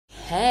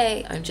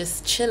Hey, I'm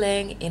just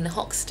chilling in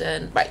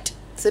Hoxton. Right,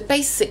 so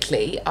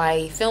basically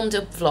I filmed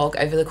a vlog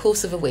over the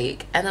course of a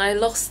week and then I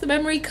lost the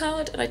memory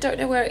card and I don't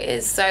know where it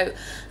is, so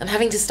I'm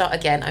having to start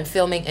again. I'm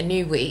filming a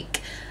new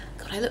week.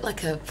 God, I look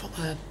like a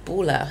proper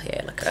baller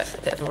here, like a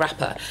bit of a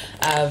rapper.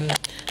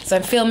 So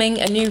I'm filming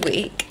a new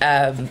week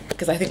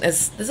because I think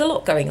there's a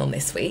lot going on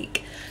this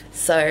week.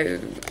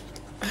 So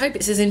I hope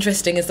it's as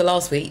interesting as the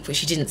last week,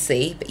 which you didn't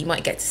see, but you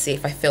might get to see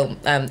if I film,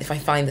 if I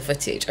find the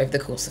footage over the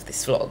course of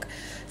this vlog.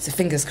 So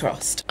fingers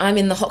crossed. I'm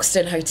in the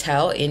Hoxton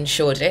Hotel in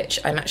Shoreditch.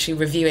 I'm actually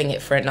reviewing it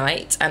for a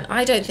night, and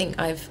I don't think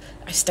I've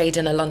stayed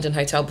in a London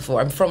hotel before.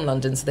 I'm from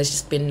London, so there's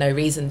just been no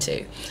reason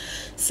to.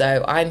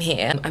 So I'm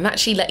here. I'm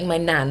actually letting my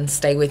nan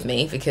stay with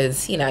me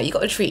because, you know, you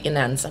got to treat your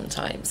nan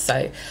sometimes. So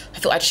I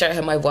thought I'd show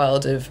her my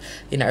world of,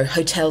 you know,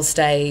 hotel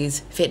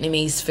stays,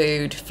 Vietnamese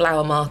food,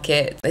 flower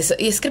market. It's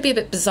going to be a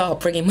bit bizarre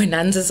bringing my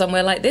nan to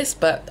somewhere like this,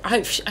 but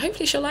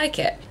hopefully she'll like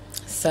it.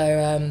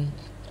 So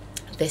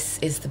this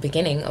is the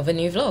beginning of a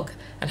new vlog,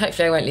 and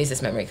hopefully I won't lose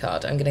this memory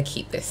card. I'm going to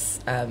keep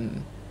this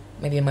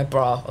maybe in my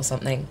bra or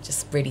something,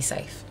 just really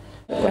safe.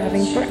 We're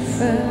having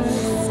breakfast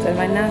and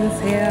my nan's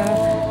here.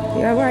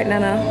 You alright,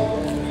 Nana?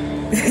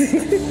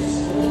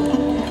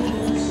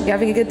 You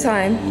having a good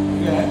time?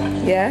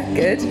 Yeah. Yeah,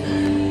 good.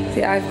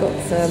 See, I've got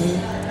some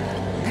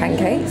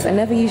pancakes. I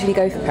never usually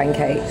go for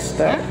pancakes,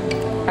 but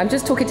I'm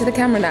just talking to the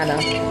camera,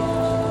 Nana.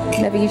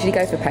 Never usually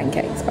go for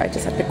pancakes, but I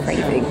just had the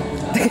craving.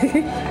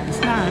 It's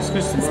nice.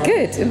 It's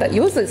good. But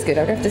yours looks good.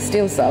 I'm going to have to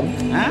steal some.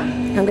 Huh?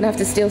 I'm going to have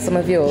to steal some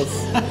of yours.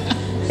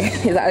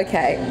 Is that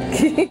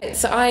okay?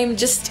 So I'm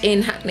just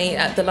in Hackney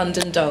at the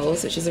London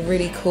Dolls, which is a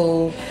really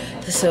cool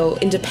little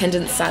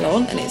independent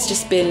salon, and it's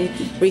just been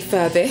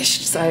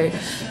refurbished. So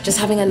just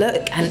having a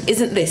look, and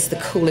isn't this the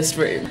coolest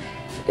room?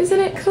 Isn't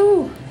it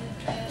cool?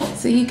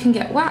 So you can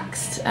get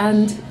waxed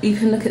and you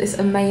can look at this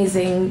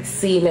amazing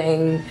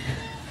ceiling.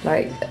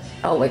 Like,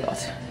 oh my god,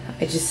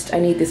 I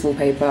need this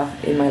wallpaper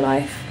in my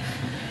life.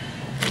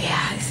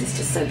 Yeah, this is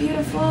just so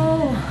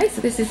beautiful.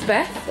 So this is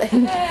Beth.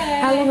 And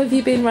how long have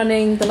you been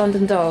running the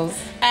London Dolls?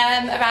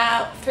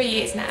 About 3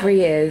 years now. 3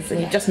 years,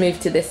 and you've just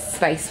moved to this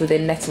space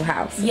within Nettle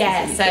House.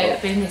 Yeah, so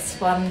I've been in this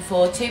one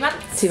for 2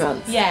 months. 2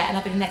 months. Yeah, and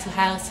I've been in Nettle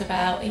House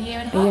about a year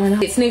and a half. A year and a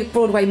half. It's near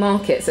Broadway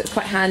Market, so it's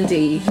quite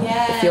handy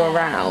if you're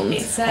around on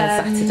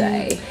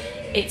Saturday.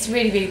 It's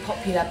really, really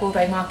popular.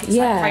 Broadway Market's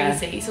like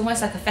crazy. It's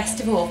almost like a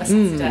festival for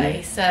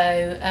Saturday.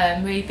 So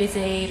really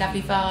busy,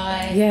 lovely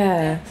vibe.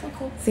 Yeah. So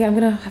cool. See, I'm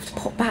gonna have to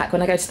pop back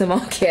when I go to the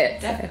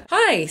market. Yeah.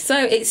 Hi, so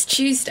it's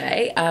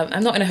Tuesday.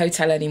 I'm not in a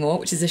hotel anymore,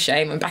 which is a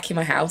shame. I'm back in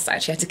my house. I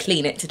actually had to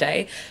clean it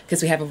today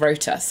because we have a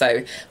rota.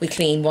 So we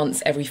clean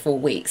once every 4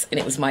 weeks, and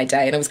it was my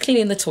day. And I was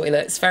cleaning the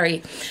toilet. It's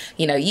very,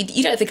 you know,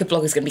 you don't think a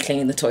blogger's gonna be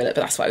cleaning the toilet,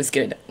 but that's what I was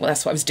doing. Well,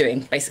 that's what I was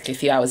doing basically a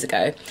few hours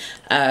ago.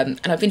 And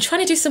I've been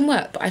trying to do some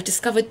work, but I've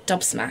discovered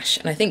Smash,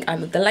 and I think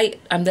I'm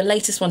the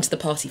latest one to the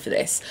party for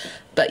this.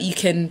 But you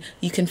can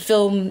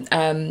film,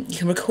 you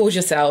can record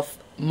yourself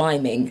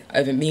miming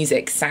over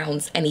music,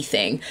 sounds,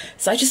 anything.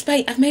 So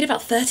I've made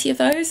about 30 of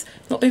those.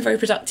 Not been very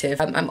productive.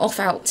 I'm off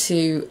out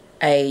to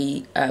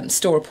a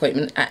store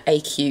appointment at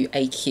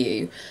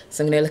AQ,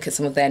 so I'm going to look at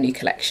some of their new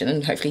collection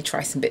and hopefully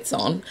try some bits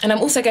on. And I'm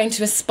also going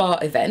to a spa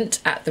event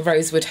at the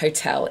Rosewood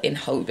Hotel in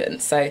Holborn,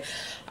 so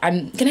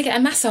I'm going to get a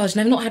massage,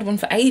 and I've not had one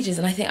for ages,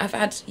 and I think I've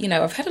had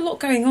a lot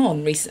going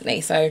on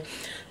recently, so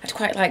I'd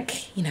quite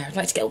like, I'd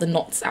like to get all the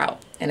knots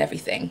out and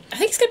everything. I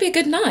think it's going to be a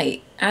good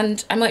night,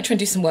 and I might try and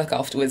do some work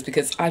afterwards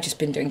because I've just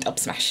been doing Dub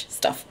Smash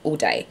stuff all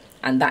day,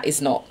 and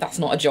that's not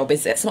a job,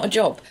 is it? It's not a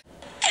job.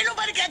 Ain't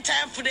nobody got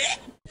time for that.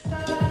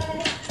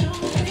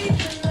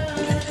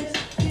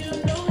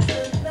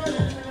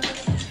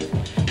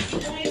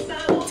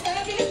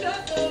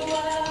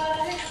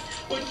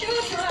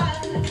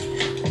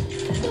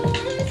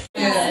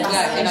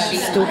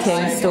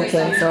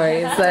 Stalking,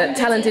 sorry. It's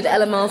talented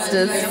Ella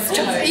Masters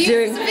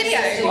doing video.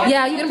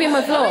 Yeah, you're gonna be in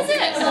my vlog.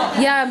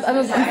 Yeah,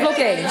 I'm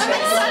vlogging.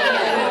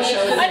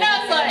 I know,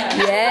 it's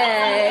like...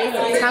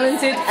 Yay!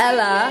 Talented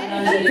Ella,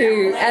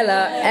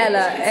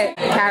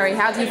 Carrie,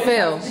 how do you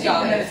feel?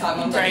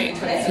 Great.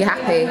 You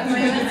happy?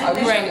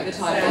 Great.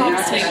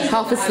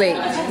 Half asleep.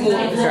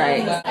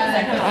 Great.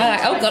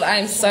 Oh god, I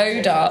am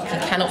so dark. You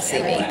cannot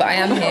see me, but I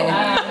am here.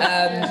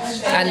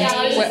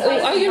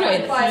 Oh, you're not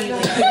in.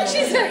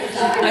 She's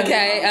okay.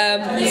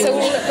 So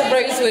we're all at the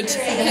Rosewood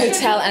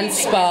Hotel and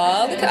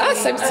Spa. Look at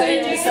us. I'm so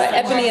it's like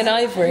ebony and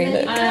ivory.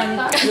 Look,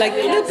 like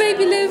little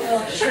baby live,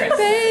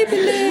 baby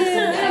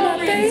live,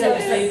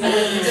 baby.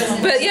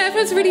 But yeah,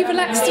 everyone's really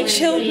relaxed and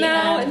chilled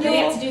now. And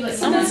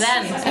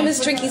Emma's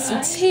drinking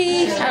some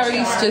tea.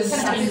 Carrie's just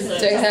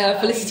doing her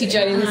Felicity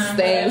Jones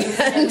thing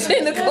and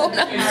in the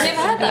corner.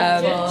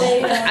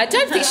 I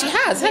don't think she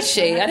has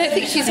she? I don't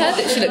think she's heard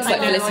that she looks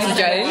like Felicity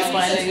Jones.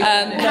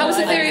 How was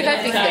the theory of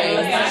everything?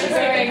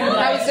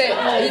 How was it?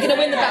 Are you going to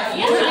win the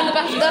BAFTA?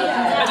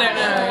 I don't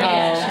know.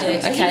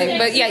 Oh, okay.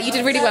 But yeah, you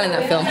did really well in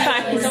that film.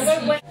 Thanks.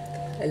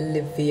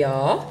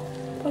 Olivia.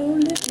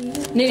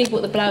 Nearly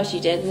bought the blouse you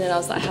did, and then I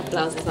was like, I have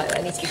blouses, like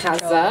I need to get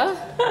Hazza.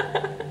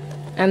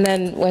 And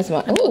then where's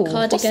my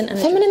cardigan and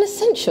feminine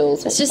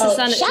essentials? It's just a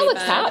sanitary shower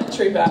bag.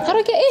 cap. How do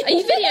I get in? Are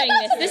you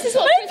videoing this?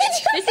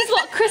 This is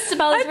what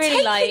Kristabel is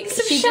really like.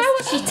 She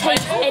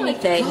takes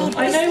anything.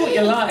 I know what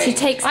you're like. She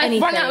takes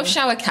anything. I've run out of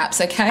shower caps,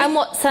 okay? And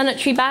what,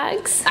 sanitary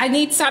bags? I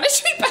need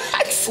sanitary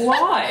bags.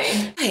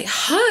 Why? Hey,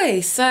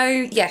 hi. So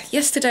yeah,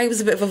 yesterday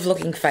was a bit of a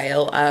vlogging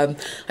fail. I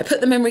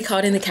put the memory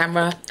card in the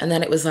camera and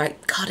then it was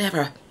like, card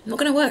error, not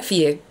gonna work for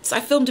you. So I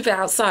filmed a bit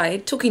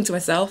outside, talking to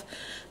myself,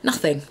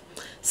 nothing.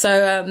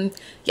 So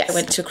yeah, I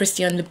went to a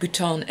Christian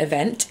Louboutin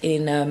event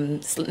in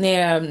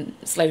near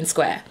Sloane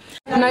Square.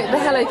 Note the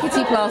Hello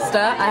Kitty plaster.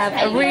 I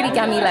have a really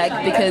gammy leg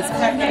because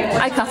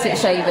I cut it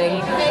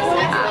shaving.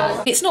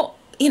 It's not,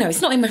 you know,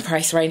 it's not in my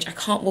price range. I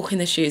can't walk in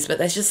the shoes, but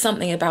there's just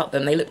something about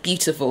them. They look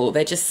beautiful.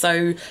 They're just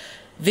so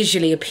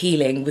visually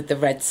appealing with the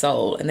red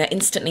sole, and they're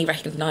instantly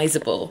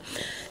recognisable.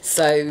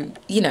 So,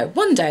 you know,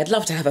 one day I'd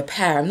love to have a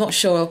pair. I'm not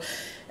sure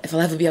if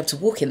I'll ever be able to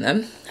walk in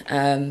them.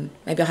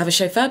 Maybe I'll have a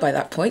chauffeur by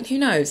that point, who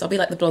knows? I'll be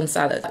like the blonde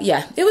salad.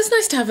 Yeah, it was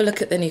nice to have a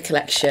look at the new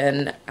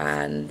collection,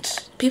 and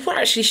people are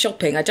actually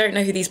shopping. I don't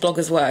know who these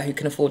bloggers were who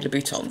can afford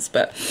Louboutins,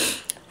 but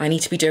I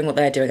need to be doing what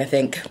they're doing, I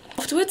think.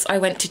 Afterwards, I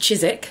went to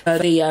Chiswick,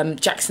 the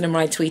Jackson and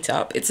Ride tweet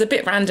up. It's a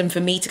bit random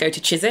for me to go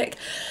to Chiswick,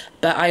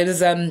 but I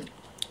was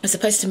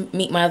supposed to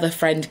meet my other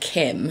friend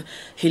Kim,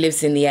 who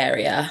lives in the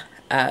area,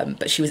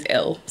 but she was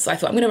ill. So I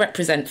thought, I'm going to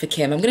represent for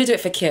Kim. I'm going to do it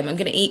for Kim. I'm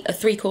going to eat a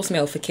 3-course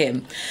meal for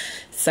Kim.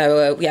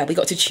 So yeah, we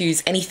got to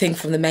choose anything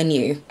from the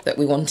menu that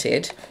we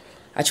wanted.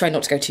 I tried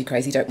not to go too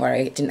crazy, don't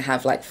worry. It didn't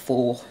have like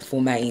four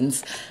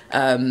mains.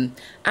 And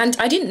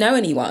I didn't know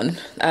anyone.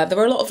 There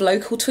were a lot of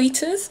local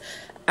tweeters,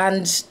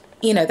 and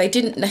you know, they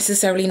didn't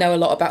necessarily know a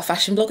lot about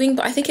fashion blogging,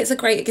 but I think it's a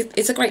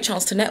great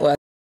chance to network.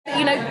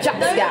 You know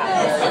Jack's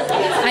Gap?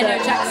 I know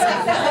Jack's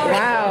Gap.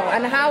 Wow,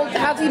 and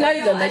how do you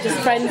know them? They're just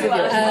friends of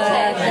yours?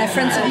 They're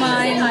friends of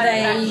mine.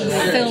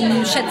 They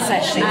film shed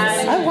sessions.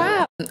 Oh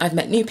wow. I've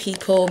met new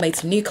people, made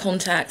some new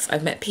contacts.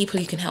 I've met people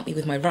who can help me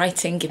with my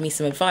writing, give me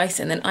some advice,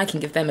 and then I can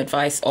give them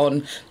advice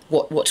on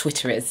what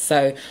Twitter is.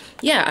 So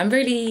yeah, I'm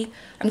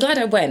glad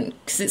I went,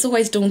 because it's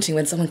always daunting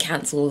when someone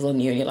cancels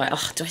on you and you're like,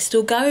 oh, do I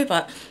still go?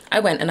 But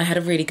I went and I had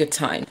a really good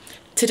time.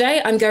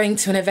 Today I'm going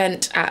to an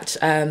event at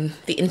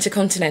the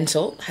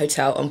Intercontinental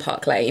Hotel on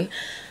Park Lane.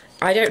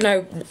 I don't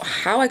know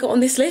how I got on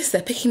this list.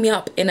 They're picking me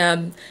up in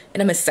a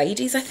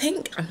Mercedes, I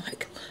think. I'm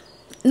like,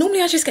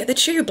 normally I just get the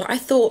tube, but I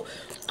thought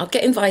I'll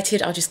get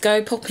invited, I'll just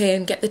go, pop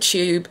in, get the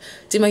tube,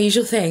 do my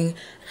usual thing.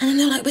 And then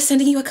they're like, we're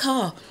sending you a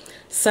car.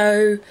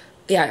 So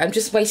yeah, I'm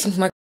just waiting for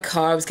my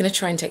car. I was going to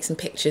try and take some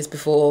pictures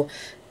before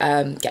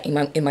getting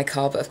in my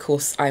car, but of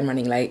course I'm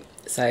running late.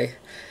 So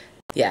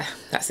yeah,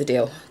 that's the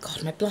deal.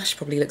 God, my blush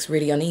probably looks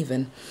really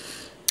uneven.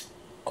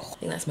 Oh, I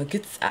think that's my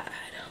good side.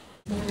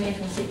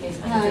 Nice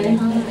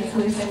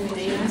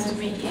to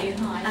meet you.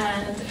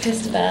 And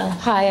Kristabel.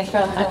 Hi,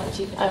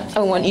 I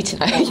want you to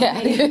know. Yeah,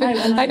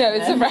 I know,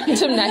 it's a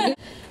random name.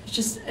 It's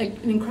just an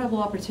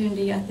incredible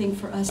opportunity, I think,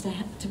 for us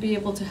to be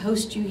able to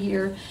host you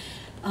here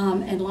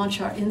and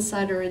launch our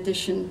Insider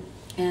Edition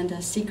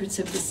and Secrets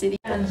of the City.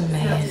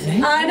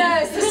 Amazing. I know,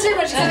 it's too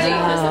much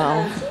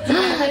Oh.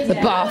 The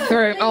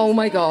bathroom. Oh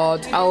my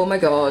god. Oh my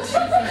god.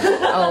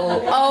 Oh.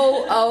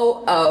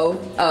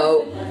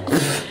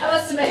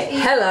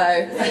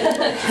 Hello.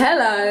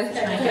 Hello.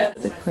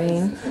 The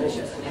Queen.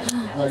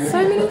 So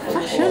many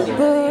fashion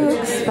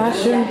books.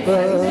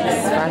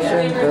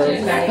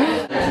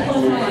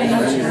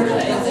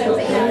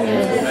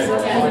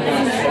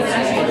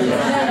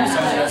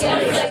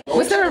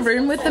 Was there a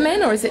room with them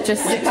in, or is it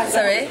just...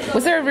 Sorry?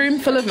 Was there a room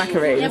full of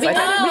macaroons? We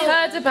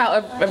heard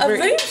about a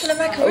room full of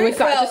macaroons? Or was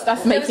that just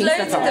us making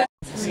stuff up?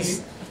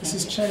 This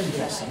is cherry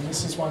blossom.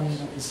 This is one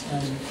that was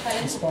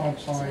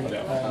inspired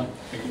by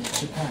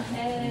Japan.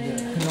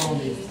 The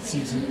Konami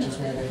season, which is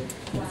where they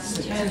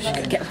sit. I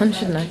could get one,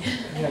 shouldn't I?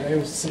 Yeah, they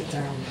all sit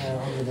down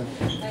under the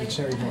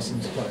cherry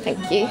blossoms.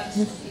 Thank you.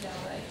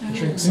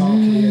 Drink sake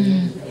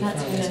and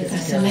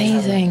That's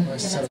amazing.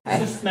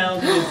 It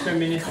smells of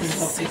reminiscent of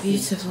So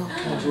beautiful.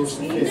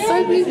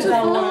 So beautiful.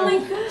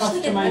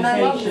 Oh my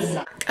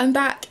gosh, I'm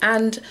back,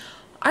 and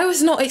I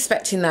was not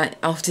expecting that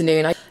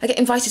afternoon. I get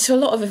invited to a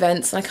lot of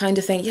events and I kind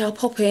of think, yeah, I'll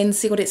pop in,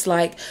 see what it's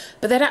like.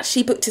 But they'd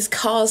actually booked us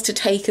cars to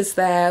take us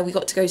there. We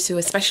got to go to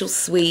a special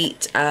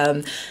suite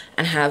and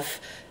have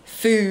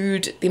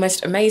food, the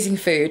most amazing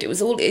food. It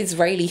was all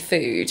Israeli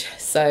food.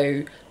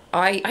 So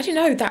I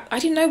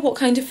didn't know what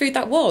kind of food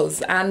that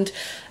was. And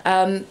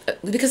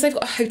because they've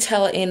got a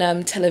hotel in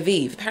Tel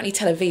Aviv, apparently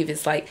Tel Aviv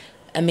is like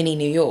a mini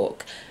New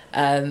York.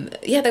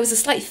 Yeah, there was a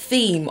slight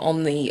theme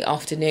on the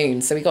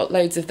afternoon, so we got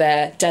loads of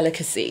their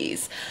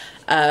delicacies,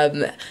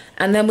 and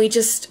then we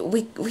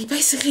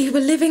basically were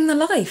living the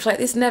life. Like,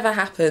 this never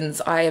happens.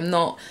 I am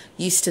not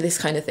used to this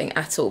kind of thing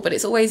at all, but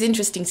it's always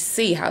interesting to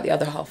see how the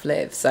other half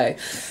live. So,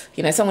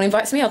 you know, someone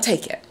invites me, I'll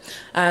take it.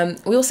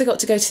 We also got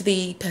to go to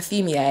the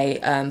perfumier,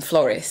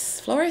 Florie,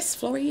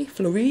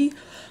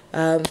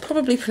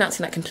 Probably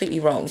pronouncing that completely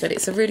wrong, but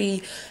it's a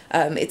really,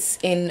 it's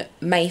in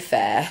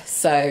Mayfair.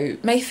 So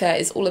Mayfair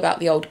is all about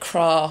the old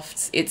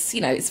crafts. It's,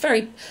 you know, it's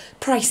very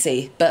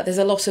pricey, but there's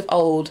a lot of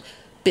old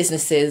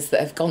businesses that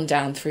have gone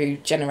down through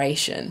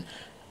generation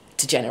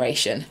to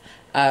generation.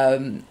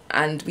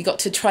 And we got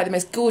to try the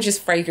most gorgeous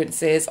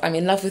fragrances. I'm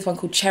in love with one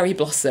called Cherry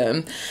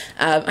Blossom.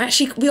 We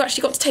actually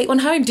got to take one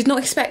home. Did not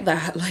expect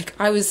that. Like,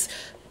 I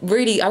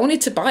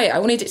wanted to buy it. I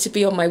wanted it to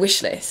be on my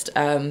wish list.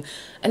 And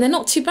they're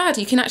not too bad.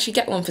 You can actually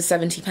get one for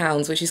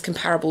 £70, which is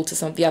comparable to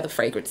some of the other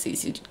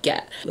fragrances you'd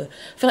get. I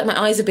feel like my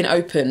eyes have been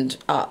opened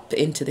up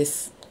into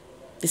this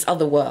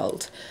other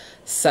world.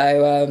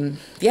 So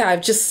yeah,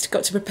 I've just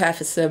got to prepare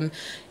for some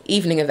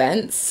evening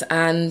events,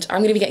 and I'm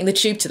going to be getting the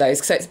tube to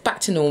those, so it's back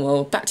to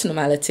normal, back to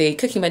normality,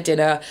 cooking my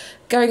dinner,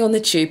 going on the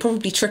tube,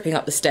 probably tripping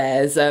up the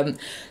stairs.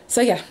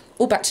 So yeah,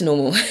 all back to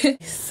normal.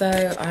 So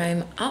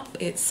I'm up,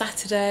 it's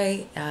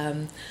Saturday,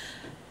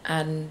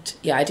 and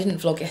yeah, I didn't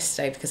vlog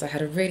yesterday because I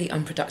had a really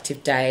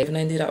unproductive day and I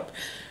ended up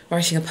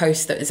writing a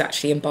post that is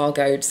actually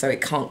embargoed, so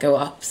it can't go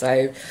up.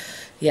 So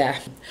yeah,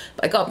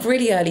 but I got up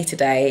really early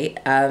today.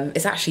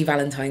 It's actually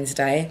Valentine's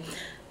Day,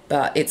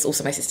 but it's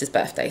also my sister's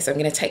birthday, so I'm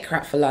going to take her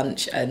out for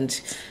lunch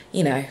and,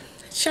 you know,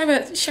 show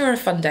her a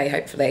fun day,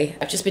 hopefully.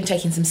 I've just been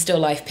taking some still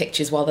life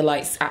pictures while the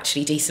light's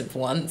actually decent for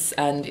once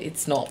and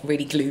it's not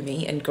really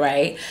gloomy and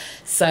grey.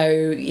 So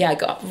yeah, I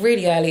got up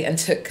really early and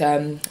took,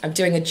 I'm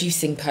doing a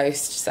juicing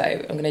post, so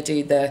I'm going to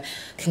do the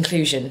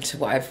conclusion to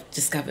what I've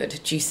discovered,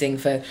 juicing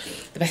for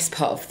the best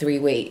part of 3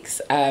 weeks.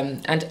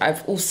 And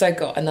I've also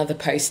got another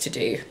post to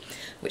do,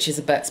 which is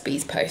a Burt's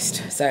Bees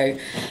post. So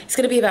it's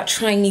going to be about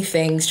trying new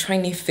things,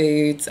 trying new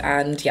foods,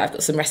 and yeah, I've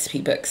got some recipe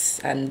books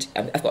and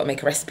I've got to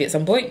make a recipe at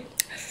some point.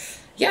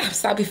 Yeah,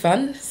 so that'll be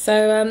fun.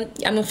 So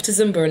I'm off to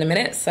Zumba in a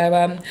minute,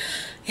 so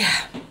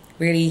yeah,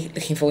 really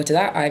looking forward to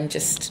that. I need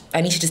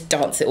to just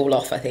dance it all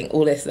off, I think.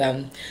 All this,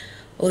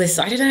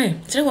 I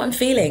don't know what I'm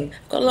feeling.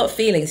 I've got a lot of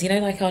feelings, you know,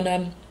 like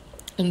on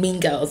Mean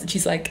Girls, and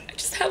she's like, I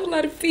just have a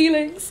lot of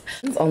feelings.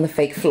 It's on the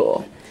fake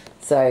floor.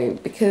 So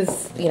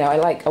because, you know, I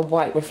like a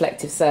white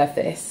reflective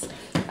surface,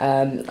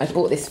 I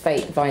bought this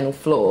fake vinyl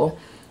floor.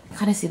 You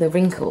kind of see the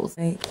wrinkles.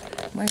 Oh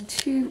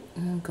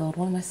God,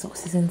 one of my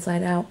socks is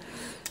inside out.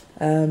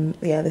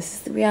 Yeah, this is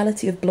the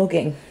reality of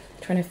blogging.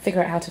 Trying to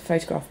figure out how to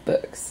photograph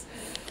books.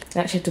 I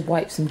actually had to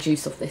wipe some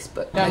juice off this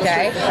book.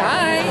 Okay,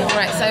 hi!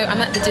 Right, so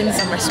I'm at the Dim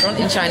Sum restaurant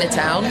in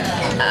Chinatown.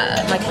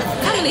 My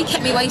family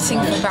kept me waiting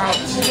for about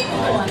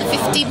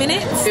 50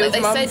 minutes. It was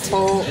Mum's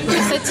fault.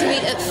 They said to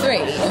meet at 3,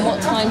 and what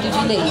time did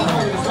you leave?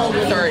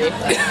 3.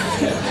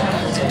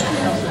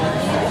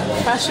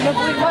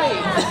 Fashionably late.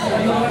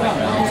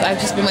 So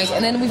I've just been waiting,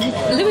 and then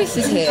Lewis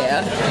is here,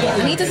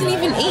 and he doesn't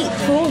even eat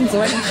prawns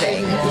or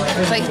anything.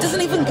 Like, he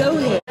doesn't even go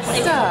here.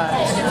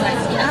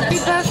 Happy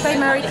birthday,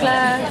 Mary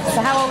Claire.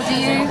 So how old are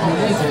you?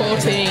 He's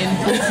 14.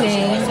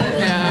 14.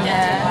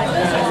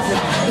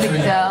 Yeah. Big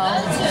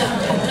girl.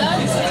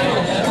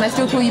 Can I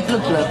still call you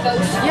Blub Blub?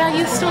 Yeah,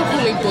 you still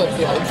call me Blub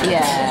Blub.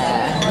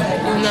 Yeah.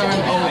 You know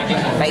I'm old.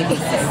 Baby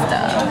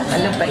sister. I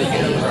love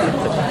baby.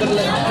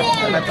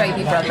 My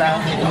baby brother.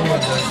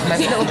 My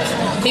little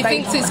He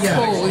thinks it's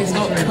cool. He's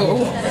not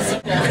cool.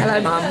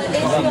 Hello, Mum.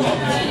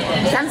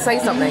 You can say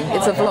something.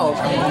 It's a vlog.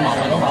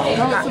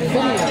 No,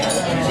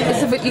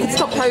 it's a video. You can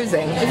stop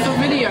posing. It's a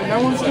video.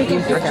 No one's taking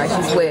pictures. Okay,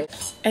 she's weird.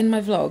 End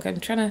my vlog. I'm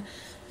trying to...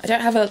 I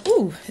don't have a...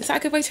 Ooh, is that a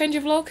good way to end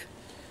your vlog?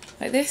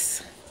 Like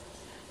this?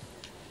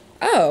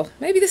 Oh,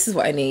 maybe this is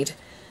what I need.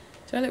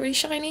 Do I look really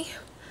shiny?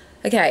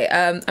 Okay,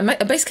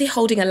 I'm basically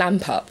holding a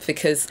lamp up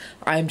because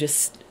I'm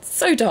just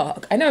so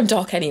dark. I know I'm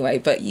dark anyway,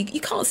 but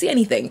you can't see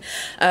anything.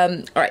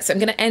 Alright, so I'm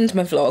going to end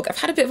my vlog. I've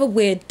had a bit of a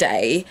weird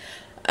day.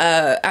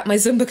 At my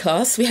Zumba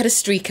class, we had a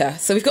streaker.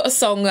 So we've got a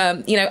song,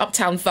 you know,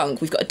 Uptown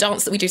Funk. We've got a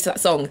dance that we do to that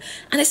song.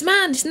 And this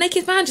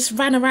naked man just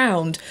ran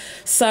around.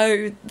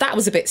 So that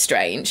was a bit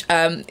strange.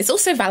 It's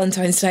also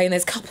Valentine's Day and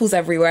there's couples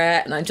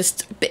everywhere and I'm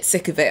just a bit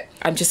sick of it.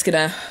 I'm just going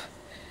to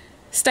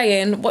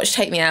stay in, watch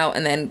Take Me Out,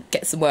 and then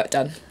get some work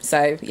done.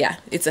 So yeah,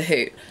 it's a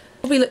hoot.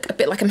 Probably look a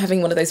bit like I'm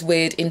having one of those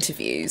weird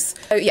interviews.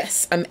 So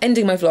yes, I'm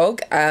ending my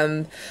vlog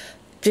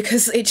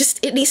because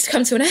it needs to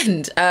come to an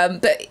end.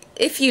 But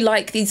if you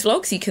like these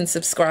vlogs, you can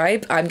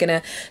subscribe. I'm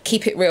gonna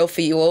keep it real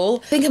for you all.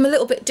 I think I'm a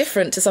little bit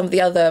different to some of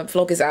the other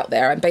vloggers out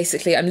there.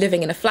 I'm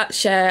living in a flat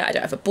share. I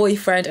don't have a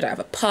boyfriend. I don't have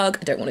a pug.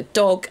 I don't want a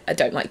dog. I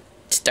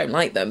just don't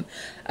like them.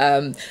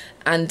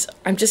 And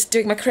I'm just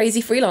doing my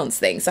crazy freelance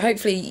thing. So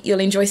hopefully you'll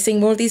enjoy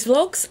seeing more of these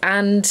vlogs,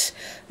 and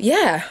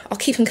yeah, I'll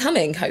keep them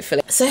coming,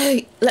 hopefully.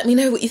 So let me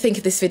know what you think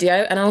of this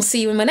video and I'll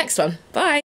see you in my next one. Bye.